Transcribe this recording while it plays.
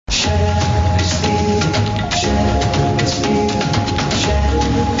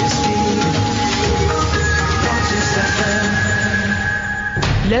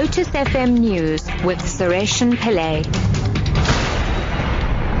FM News with Sureshan Pillay.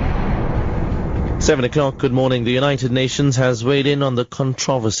 7 o'clock, good morning. The United Nations has weighed in on the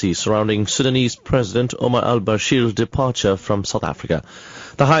controversy surrounding Sudanese President Omar al-Bashir's departure from South Africa.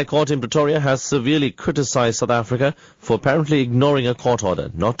 The High Court in Pretoria has severely criticized South Africa for apparently ignoring a court order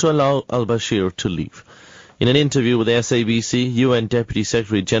not to allow al-Bashir to leave. In an interview with the SABC, UN Deputy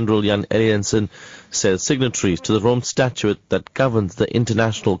Secretary General Jan Eliasson says signatories to the Rome Statute that governs the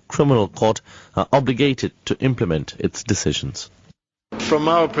International Criminal Court are obligated to implement its decisions. From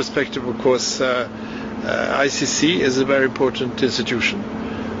our perspective, of course, ICC is a very important institution.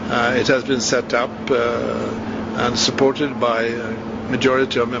 It has been set up and supported by a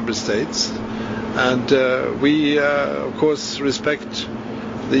majority of member states. And we, of course, respect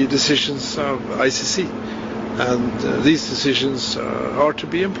the decisions of ICC. And these decisions are to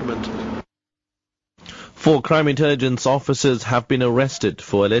be implemented. 4 crime intelligence officers have been arrested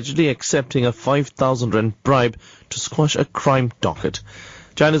for allegedly accepting a 5,000 rand bribe to squash a crime docket.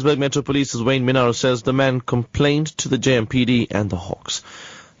 Johannesburg Metro Police's Wayne Minaro says the man complained to the JMPD and the Hawks.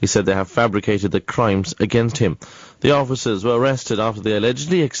 He said they have fabricated the crimes against him. The officers were arrested after they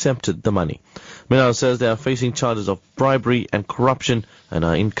allegedly accepted the money. Minaro says they are facing charges of bribery and corruption and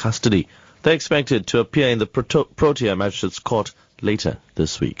are in custody. They're expected to appear in the Protea Magistrates Court later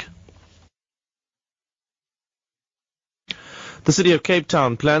this week. The City of Cape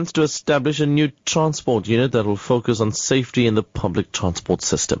Town plans to establish a new transport unit that will focus on safety in the public transport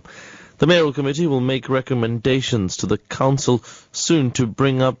system. The Mayoral Committee will make recommendations to the Council soon to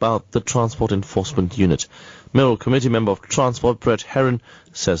bring about the Transport Enforcement Unit. Mayoral Committee member of Transport, Brett Heron,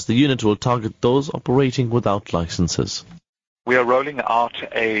 says the unit will target those operating without licenses. We are rolling out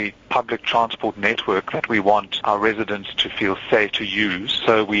a public transport network that we want our residents to feel safe to use.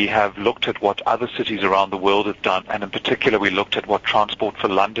 So we have looked at what other cities around the world have done, and in particular we looked at what Transport for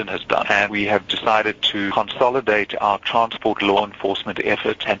London has done. And we have decided to consolidate our transport law enforcement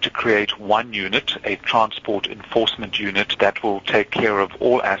effort and to create one unit, a transport enforcement unit, that will take care of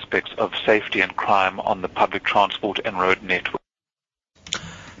all aspects of safety and crime on the public transport and road network.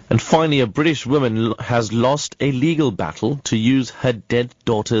 And finally, a British woman has lost a legal battle to use her dead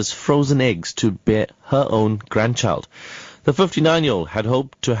daughter's frozen eggs to bear her own grandchild. The 59-year-old had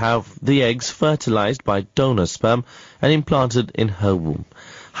hoped to have the eggs fertilized by donor sperm and implanted in her womb.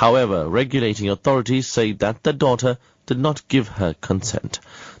 However, regulating authorities say that the daughter did not give her consent.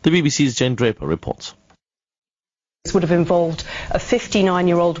 The BBC's Jane Draper reports. This would have involved a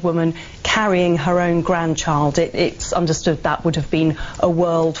 59-year-old woman carrying her own grandchild. It's understood that would have been a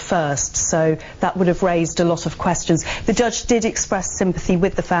world first, so that would have raised a lot of questions. The judge did express sympathy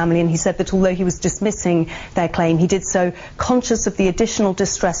with the family, and he said that although he was dismissing their claim, he did so conscious of the additional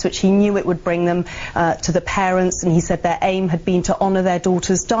distress which he knew it would bring them to the parents, and he said their aim had been to honour their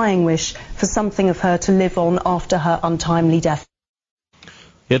daughter's dying wish for something of her to live on after her untimely death.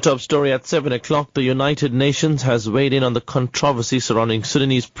 Your top story at 7 o'clock. The United Nations has weighed in on the controversy surrounding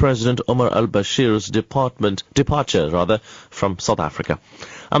Sudanese President Omar al-Bashir's departure from South Africa.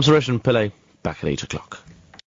 I'm Sureshan Pillay, back at 8 o'clock.